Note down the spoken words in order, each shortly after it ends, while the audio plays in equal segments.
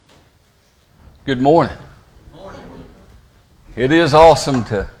Good morning. It is awesome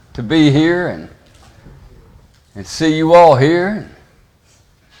to be here and see you all here and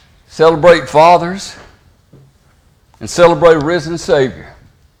celebrate fathers and celebrate a risen Savior.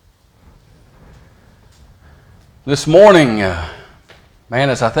 This morning, man,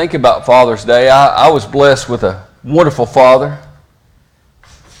 as I think about Father's Day, I was blessed with a wonderful father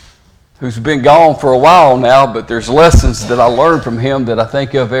who's been gone for a while now, but there's lessons that I learned from him that I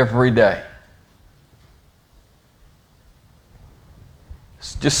think of every day.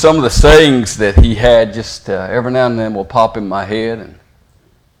 Just some of the sayings that he had, just every now and then will pop in my head. And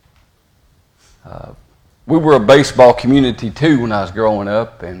we were a baseball community too when I was growing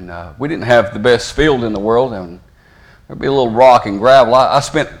up, and we didn't have the best field in the world, and there'd be a little rock and gravel. I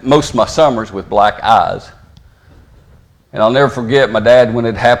spent most of my summers with black eyes, and I'll never forget my dad when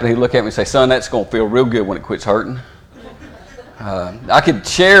it happened. He'd look at me and say, "Son, that's going to feel real good when it quits hurting." I could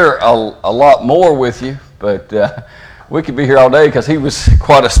share a lot more with you, but we could be here all day because he was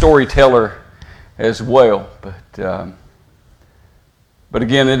quite a storyteller as well. But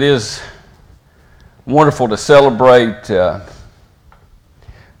again, it is wonderful to celebrate our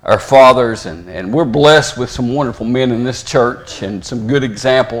fathers, and we're blessed with some wonderful men in this church and some good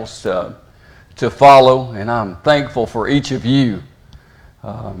examples to follow, and I'm thankful for each of you.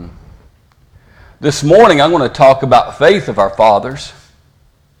 This morning I'm going to talk about faith of our fathers.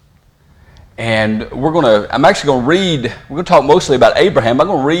 And I'm actually going to read, we're going to talk mostly about Abraham. I'm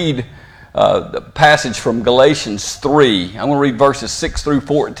going to read the passage from Galatians 3. I'm going to read verses 6 through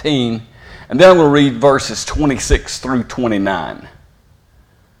 14, and then I'm going to read verses 26 through 29.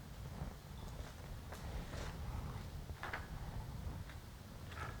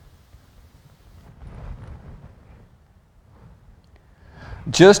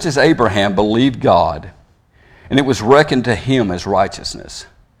 Just as Abraham believed God, and it was reckoned to him as righteousness.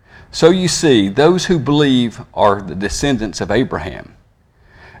 So you see, those who believe are the descendants of Abraham.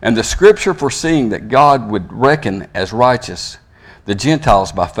 And the Scripture, foreseeing that God would reckon as righteous the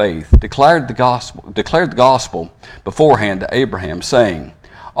Gentiles by faith, declared the gospel beforehand to Abraham, saying,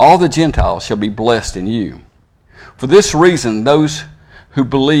 "All the Gentiles shall be blessed in you." For this reason, those who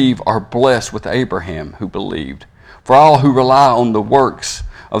believe are blessed with Abraham who believed. For all who rely on the works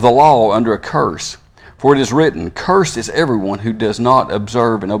of the law are under a curse. For it is written, "Cursed is everyone who does not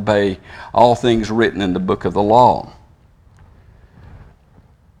observe and obey all things written in the book of the law."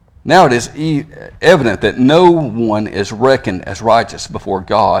 Now it is evident that no one is reckoned as righteous before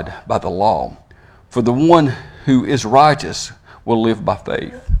God by the law. For the one who is righteous will live by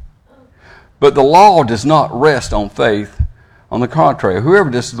faith. But the law does not rest on faith. On the contrary, whoever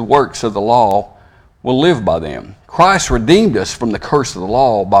does the works of the law will live by them. Christ redeemed us from the curse of the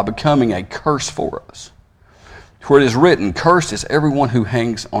law by becoming a curse for us. For it is written, "Cursed is everyone who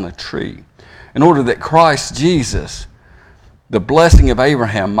hangs on a tree," in order that Christ Jesus, the blessing of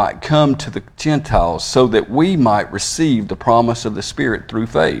Abraham, might come to the Gentiles, so that we might receive the promise of the Spirit through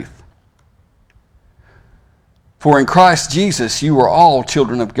faith. For in Christ Jesus you are all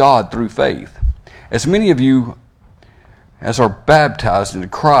children of God through faith. As many of you as are baptized into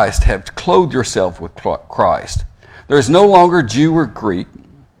Christ have clothed yourself with Christ. There is no longer Jew or Greek.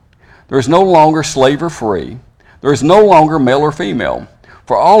 There is no longer slave or free. There is no longer male or female.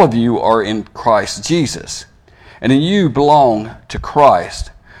 For all of you are in Christ Jesus. And in you belong to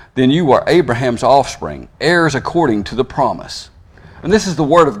Christ. Then you are Abraham's offspring, heirs according to the promise. And this is the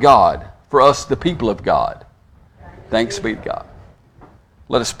word of God for us, the people of God. Thanks be to God.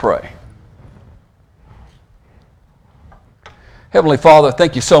 Let us pray. Heavenly Father,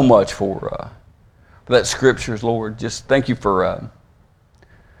 thank you so much for that scriptures, Lord. Just thank you for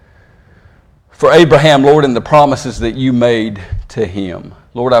Abraham, Lord, and the promises that you made to him.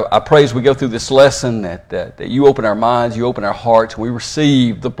 Lord, I pray as we go through this lesson that you open our minds, you open our hearts, and we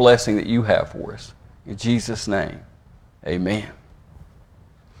receive the blessing that you have for us. In Jesus' name, amen.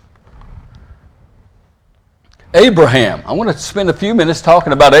 Abraham. I want to spend a few minutes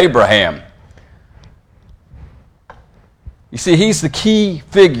talking about Abraham. You see, he's the key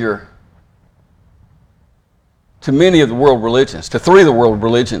figure to many of the world religions, to three of the world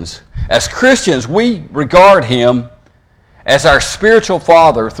religions. As Christians, we regard him as our spiritual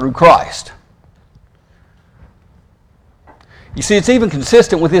father through Christ. You see, it's even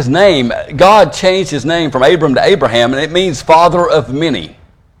consistent with his name. God changed his name from Abram to Abraham, and it means father of many.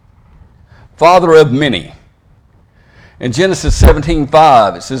 Father of many. In Genesis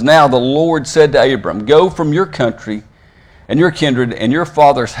 17:5, it says, "Now the Lord said to Abram, go from your country and your kindred and your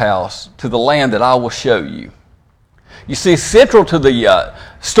father's house to the land that I will show you." You see, central to the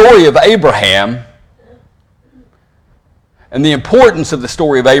story of Abraham and the importance of the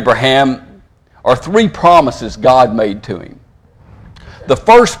story of Abraham are three promises God made to him. The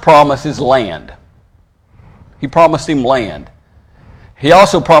first promise is land. He promised him land. He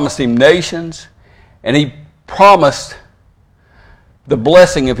also promised him nations, and he promised the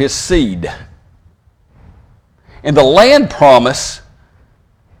blessing of his seed. In the land promise,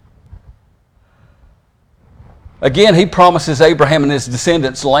 again, he promises Abraham and his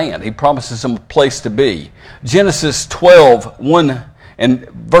descendants land. He promises them a place to be. Genesis 12,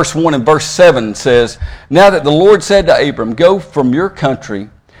 verse 1 and verse 7 says, "Now that the Lord said to Abram, go from your country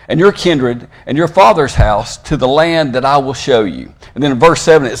and your kindred and your father's house to the land that I will show you." And then in verse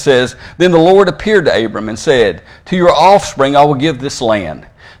 7 it says, "Then the Lord appeared to Abram and said, to your offspring I will give this land."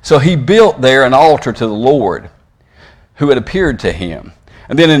 So he built there an altar to the Lord who had appeared to him.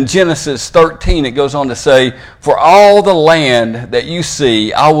 And then in Genesis 13 it goes on to say, "For all the land that you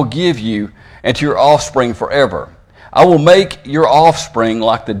see I will give you and to your offspring forever. I will make your offspring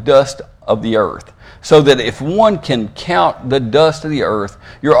like the dust of the earth, so that if one can count the dust of the earth,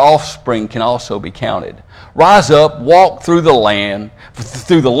 your offspring can also be counted. Rise up, walk through the land,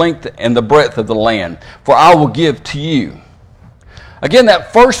 through the length and the breadth of the land, for I will give to you." Again,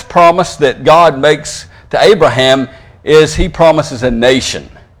 that first promise that God makes to Abraham is he promises a nation.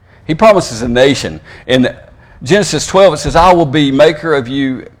 He promises a nation. In Genesis 12 it says, "I will be maker of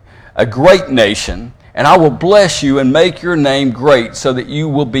you a great nation, and I will bless you and make your name great so that you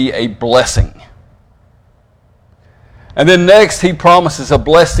will be a blessing." And then next he promises a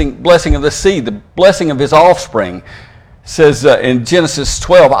blessing of the seed, the blessing of his offspring. It says in Genesis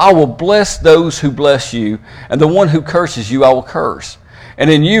 12, "I will bless those who bless you, and the one who curses you I will curse.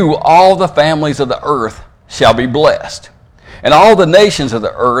 And in you all the families of the earth shall be blessed. And all the nations of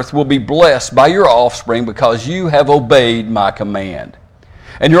the earth will be blessed by your offspring, because you have obeyed my command.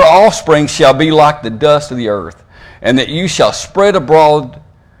 And your offspring shall be like the dust of the earth, and that you shall spread abroad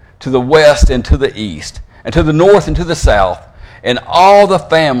to the west and to the east, and to the north and to the south, and all the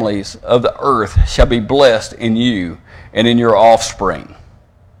families of the earth shall be blessed in you and in your offspring."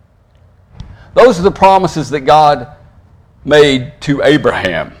 Those are the promises that God made to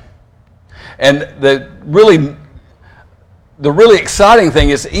Abraham. And the really exciting thing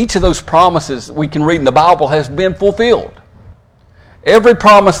is each of those promises we can read in the Bible has been fulfilled. Every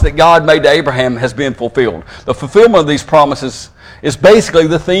promise that God made to Abraham has been fulfilled. The fulfillment of these promises is basically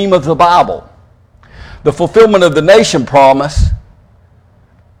the theme of the Bible. The fulfillment of the nation promise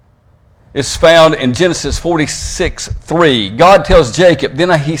is found in Genesis 46:3. God tells Jacob,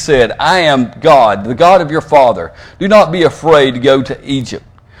 "Then he said, I am God, the God of your father. Do not be afraid to go to Egypt,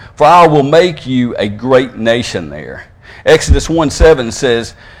 for I will make you a great nation there." Exodus 1:7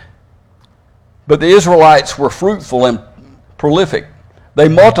 says, "But the Israelites were fruitful and prolific. They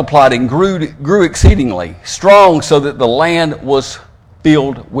multiplied and grew exceedingly strong, so that the land was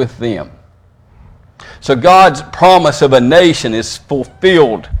filled with them." So God's promise of a nation is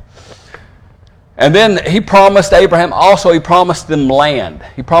fulfilled. And then he promised Abraham, also he promised them land.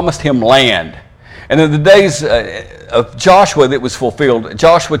 He promised him land. And in the days of Joshua that was fulfilled,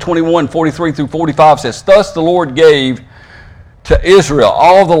 Joshua 21:43 through 45 says, "Thus the Lord gave to Israel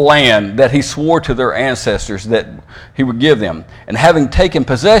all the land that he swore to their ancestors that he would give them. And having taken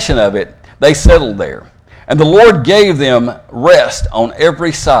possession of it, they settled there. And the Lord gave them rest on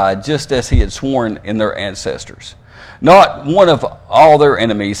every side, just as he had sworn in their ancestors. Not one of all their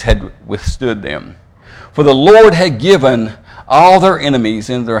enemies had withstood them. For the Lord had given all their enemies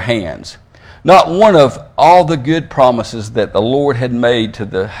in their hands. Not one of all the good promises that the Lord had made to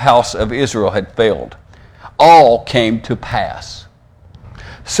the house of Israel had failed. All came to pass."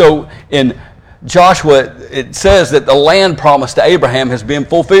 So in Joshua, it says that the land promise to Abraham has been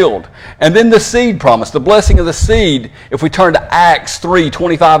fulfilled. And then the seed promise, the blessing of the seed, if we turn to Acts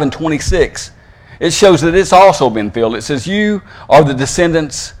 3:25 and 26, it shows that it's also been filled. It says, "You are the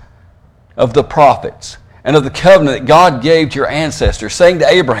descendants of the prophets and of the covenant that God gave to your ancestors, saying to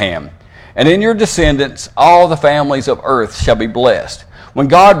Abraham, and in your descendants all the families of earth shall be blessed. When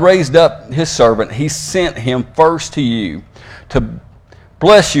God raised up his servant, he sent him first to you to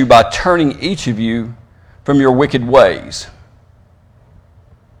bless you by turning each of you from your wicked ways."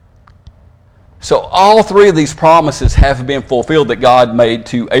 So all three of these promises have been fulfilled that God made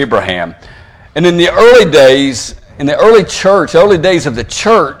to Abraham. And in the early days, in the early church, early days of the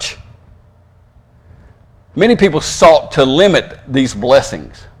church, many people sought to limit these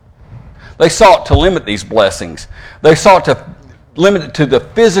blessings. They sought to limit these blessings. They sought to limit it to the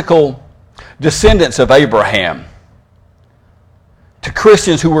physical descendants of Abraham. to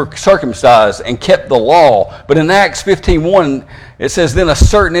Christians who were circumcised and kept the law. But in Acts 15:1, it says, then a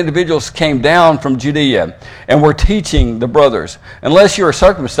certain individuals came down from Judea and were teaching the brothers, unless you are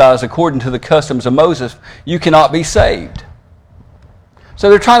circumcised according to the customs of Moses, you cannot be saved. So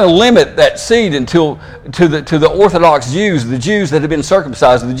they're trying to limit that seed to the Orthodox Jews, the Jews that had been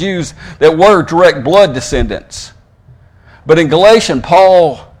circumcised, the Jews that were direct blood descendants. But in Galatians,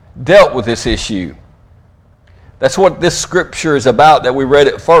 Paul dealt with this issue. That's what this scripture is about that we read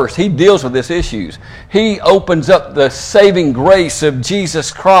at first. He deals with these issues. He opens up the saving grace of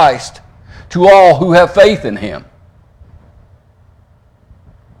Jesus Christ to all who have faith in Him.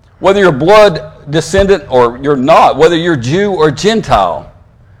 Whether you're blood descendant or you're not, whether you're Jew or Gentile,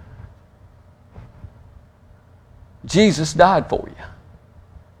 Jesus died for you.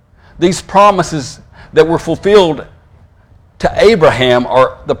 These promises that were fulfilled to Abraham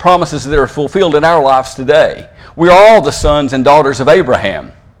are the promises that are fulfilled in our lives today. We are all the sons and daughters of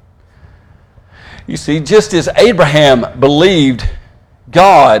Abraham. You see, just as Abraham believed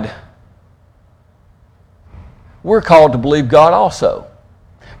God, we're called to believe God also.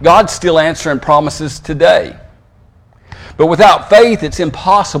 God's still answering promises today. But without faith, it's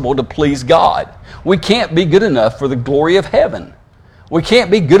impossible to please God. We can't be good enough for the glory of heaven. We can't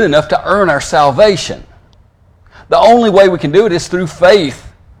be good enough to earn our salvation. The only way we can do it is through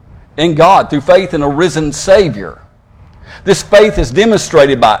faith in God, through faith in a risen Savior. This faith is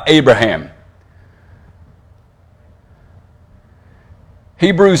demonstrated by Abraham.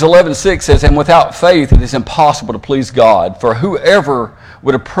 Hebrews 11:6 says, and without faith it is impossible to please God, for whoever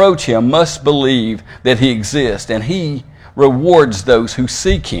would approach Him must believe that He exists, and He rewards those who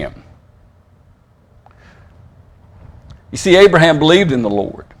seek Him. You see, Abraham believed in the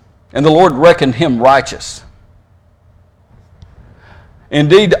Lord, and the Lord reckoned him righteous.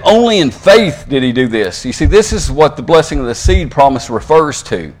 Indeed, only in faith did he do this. You see, this is what the blessing of the seed promise refers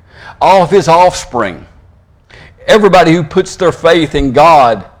to. All of his offspring. Everybody who puts their faith in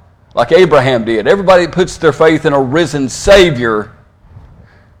God, like Abraham did, everybody who puts their faith in a risen Savior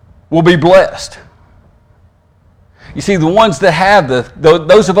will be blessed. You see, the ones that have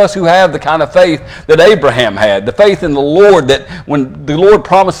those of us who have the kind of faith that Abraham had, the faith in the Lord, that when the Lord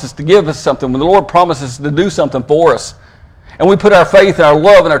promises to give us something, when the Lord promises to do something for us, and we put our faith and our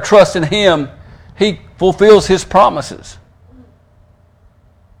love and our trust in Him, He fulfills His promises.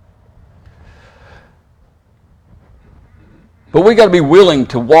 But we got to be willing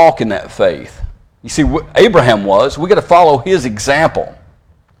to walk in that faith. You see, Abraham was. We got to follow his example.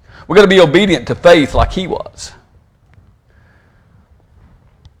 We got to be obedient to faith like he was.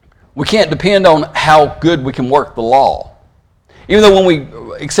 We can't depend on how good we can work the law. Even though when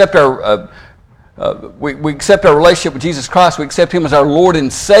we accept our we accept our relationship with Jesus Christ, we accept Him as our Lord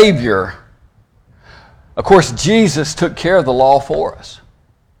and Savior. Of course, Jesus took care of the law for us.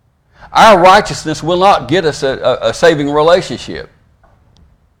 Our righteousness will not get us a saving relationship.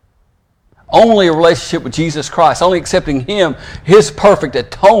 Only a relationship with Jesus Christ, only accepting Him, His perfect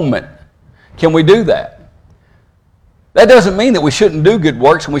atonement, can we do that. That doesn't mean that we shouldn't do good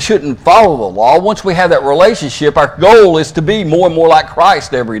works and we shouldn't follow the law. Once we have that relationship, our goal is to be more and more like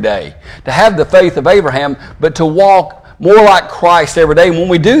Christ every day. To have the faith of Abraham, but to walk more like Christ every day. And when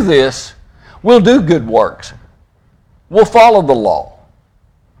we do this, we'll do good works. We'll follow the law.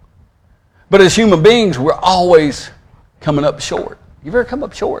 But as human beings, we're always coming up short. You've ever come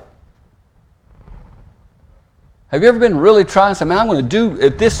up short? Have you ever been really trying something? I'm going to do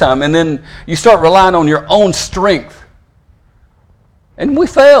it this time, and then you start relying on your own strength. And we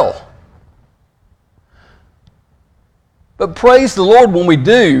fail. But praise the Lord when we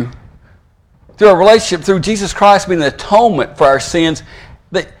do, through our relationship, through Jesus Christ being the atonement for our sins,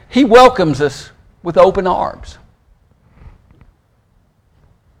 that He welcomes us with open arms.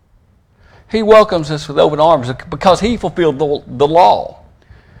 He welcomes us with open arms because He fulfilled the law.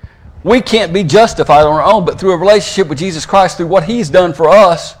 We can't be justified on our own, but through a relationship with Jesus Christ, through what He's done for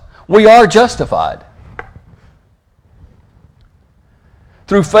us, we are justified.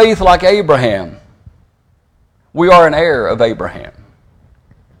 Through faith like Abraham, we are an heir of Abraham.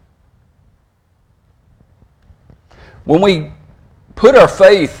 When we put our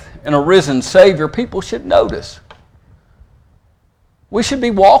faith in a risen Savior, people should notice. We should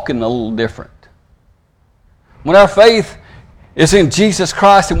be walking a little different. When our faith is in Jesus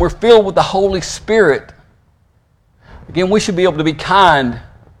Christ and we're filled with the Holy Spirit, again, we should be able to be kind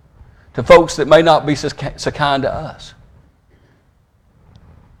to folks that may not be so kind to us.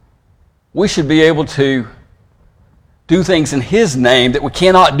 We should be able to do things in His name that we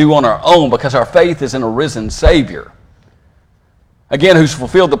cannot do on our own because our faith is in a risen Savior. Again, who's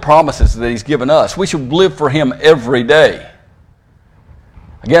fulfilled the promises that He's given us. We should live for Him every day.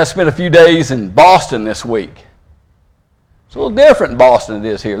 Again, I spent a few days in Boston this week. It's a little different in Boston than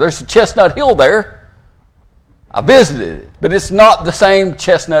it is here. There's a Chestnut Hill there. I visited it, but it's not the same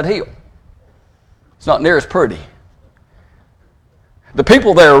Chestnut Hill. It's not near as pretty. The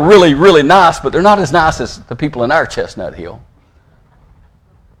people there are really, really nice, but they're not as nice as the people in our Chestnut Hill.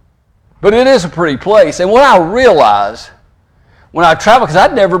 But it is a pretty place. And what I realized when I traveled, because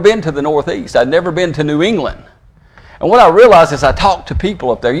I'd never been to the Northeast, I'd never been to New England. And what I realized as I talked to people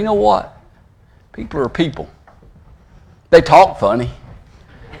up there, you know what? People are people. They talk funny.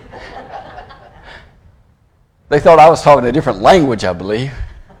 They thought I was talking a different language, I believe.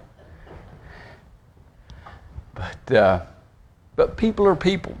 But people are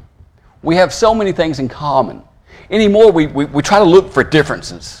people. We have so many things in common. Anymore, we try to look for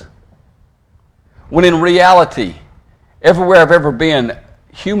differences. When in reality, everywhere I've ever been,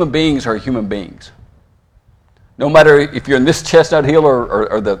 human beings are human beings. No matter if you're in this Chestnut Hill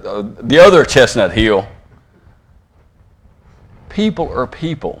or the other Chestnut Hill, people are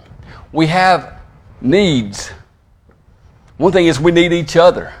people. We have needs. One thing is we need each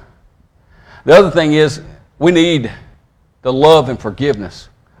other. The other thing is we need the love and forgiveness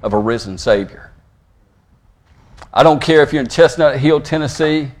of a risen Savior. I don't care if you're in Chestnut Hill,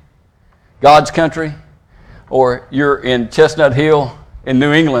 Tennessee, God's country, or you're in Chestnut Hill in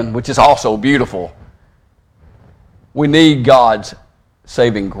New England, which is also beautiful. We need God's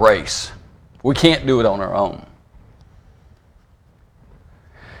saving grace. We can't do it on our own.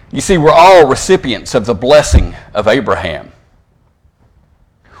 You see, we're all recipients of the blessing of Abraham.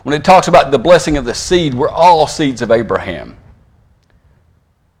 When it talks about the blessing of the seed, we're all seeds of Abraham.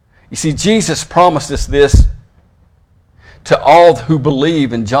 You see, Jesus promised us this to all who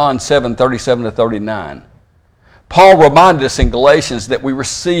believe in John 7:37-39. Paul reminded us in Galatians that we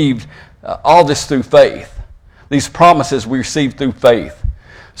received all this through faith. These promises we received through faith.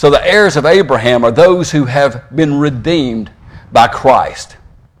 So the heirs of Abraham are those who have been redeemed by Christ.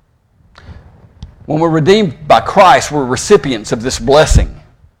 When we're redeemed by Christ, we're recipients of this blessing.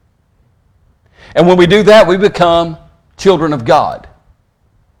 And when we do that, we become children of God.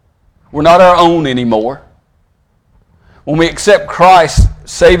 We're not our own anymore. When we accept Christ's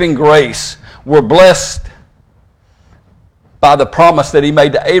saving grace, we're blessed by the promise that He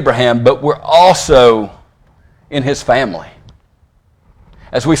made to Abraham, but we're also in His family.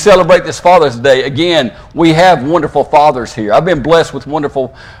 As we celebrate this Father's Day, again, we have wonderful fathers here. I've been blessed with a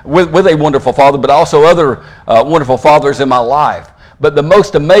wonderful father, but also other wonderful fathers in my life. But the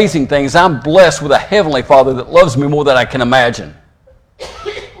most amazing thing is I'm blessed with a heavenly Father that loves me more than I can imagine.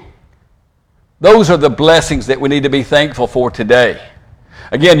 Those are the blessings that we need to be thankful for today.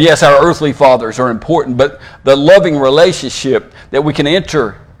 Again, yes, our earthly fathers are important, but the loving relationship that we can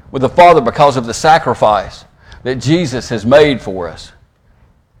enter with the Father because of the sacrifice that Jesus has made for us,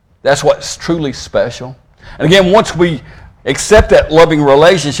 that's what's truly special. And again, once we accept that loving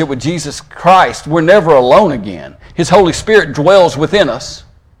relationship with Jesus Christ, we're never alone again. His Holy Spirit dwells within us.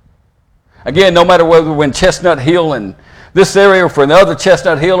 Again, no matter whether we're in Chestnut Hill in this area or for another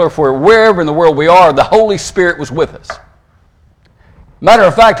Chestnut Hill or for wherever in the world we are, the Holy Spirit was with us. Matter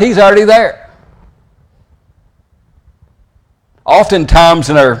of fact, He's already there. Oftentimes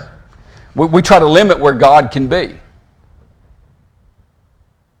we try to limit where God can be.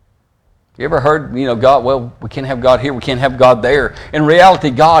 You ever heard, God, well, we can't have God here, we can't have God there. In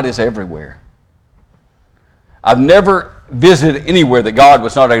reality, God is everywhere. I've never visited anywhere that God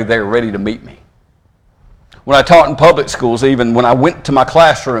was not already there ready to meet me. When I taught in public schools, even when I went to my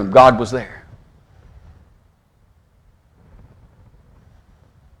classroom, God was there.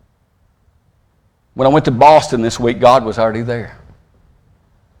 When I went to Boston this week, God was already there.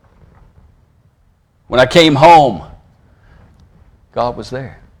 When I came home, God was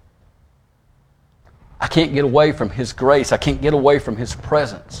there. I can't get away from His grace. I can't get away from His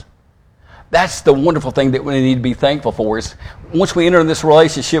presence. That's the wonderful thing that we need to be thankful for. Is once we enter in this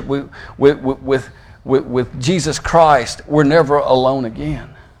relationship with Jesus Christ, we're never alone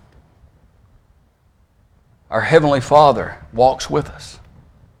again. Our Heavenly Father walks with us.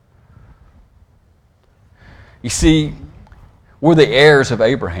 You see, we're the heirs of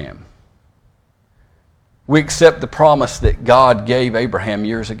Abraham. We accept the promise that God gave Abraham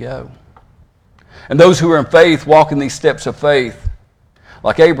years ago. And those who are in faith walk in these steps of faith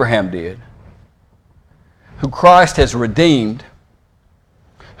like Abraham did, who Christ has redeemed,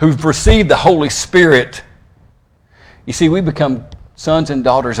 who've received the Holy Spirit. You see, we become sons and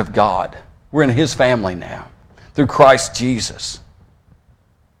daughters of God. We're in His family now through Christ Jesus.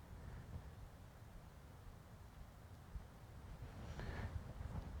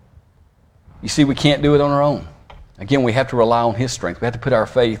 You see, we can't do it on our own. Again, we have to rely on His strength. We have to put our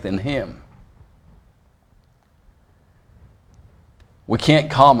faith in Him. We can't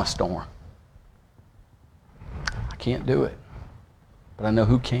calm a storm. I can't do it, but I know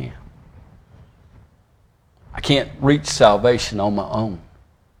who can. I can't reach salvation on my own,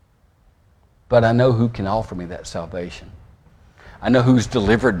 but I know who can offer me that salvation. I know who's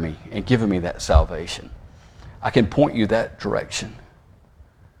delivered me and given me that salvation. I can point you that direction.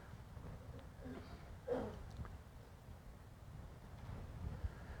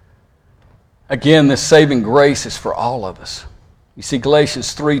 Again, this saving grace is for all of us. You see,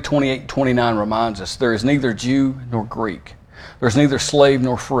 Galatians 3:28-29 reminds us, there is neither Jew nor Greek. There's neither slave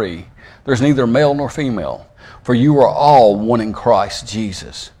nor free. There's neither male nor female. For you are all one in Christ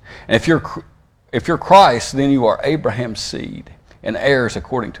Jesus. And if you're Christ, then you are Abraham's seed and heirs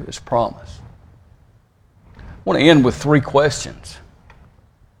according to His promise. I want to end with 3 questions.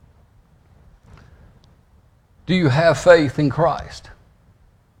 Do you have faith in Christ?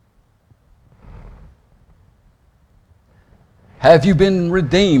 Have you been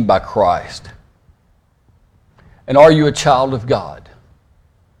redeemed by Christ? And are you a child of God?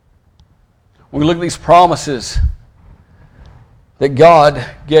 When we look at these promises that God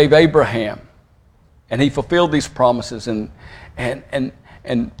gave Abraham, and he fulfilled these promises, and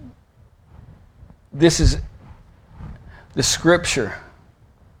this is the Scripture.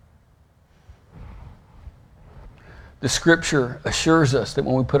 The Scripture assures us that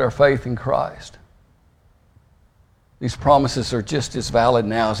when we put our faith in Christ, these promises are just as valid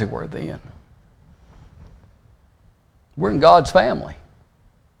now as they were then. We're in God's family.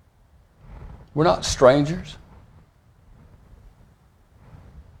 We're not strangers.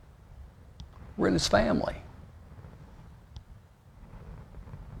 We're in His family.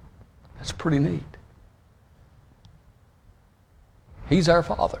 That's pretty neat. He's our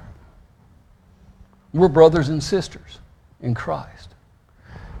Father. We're brothers and sisters in Christ.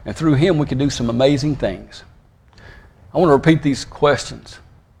 And through Him we can do some amazing things. I want to repeat these questions.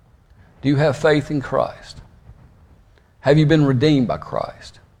 Do you have faith in Christ? Have you been redeemed by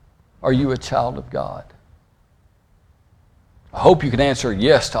Christ? Are you a child of God? I hope you can answer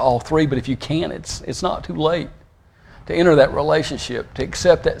yes to all 3, but if you can't, it's not too late to enter that relationship, to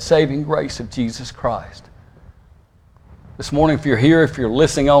accept that saving grace of Jesus Christ. This morning, if you're here, if you're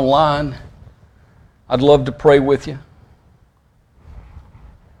listening online, I'd love to pray with you.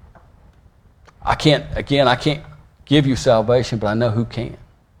 I can't give you salvation, but I know who can.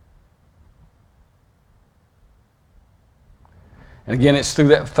 And again, it's through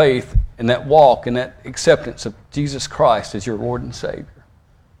that faith and that walk and that acceptance of Jesus Christ as your Lord and Savior.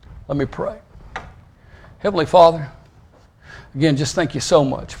 Let me pray. Heavenly Father, again, just thank you so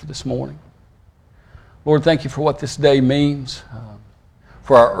much for this morning. Lord, thank you for what this day means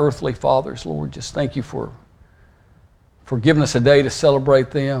for our earthly fathers. Lord, just thank you for giving us a day to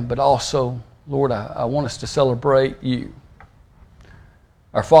celebrate them, but also, Lord, I want us to celebrate you,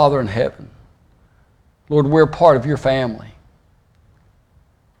 our Father in heaven. Lord, we're part of your family.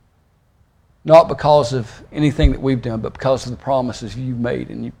 Not because of anything that we've done, but because of the promises you've made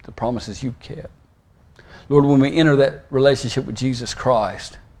and the promises you've kept. Lord, when we enter that relationship with Jesus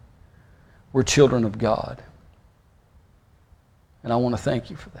Christ, we're children of God. And I want to thank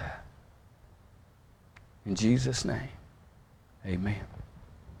you for that. In Jesus' name, amen.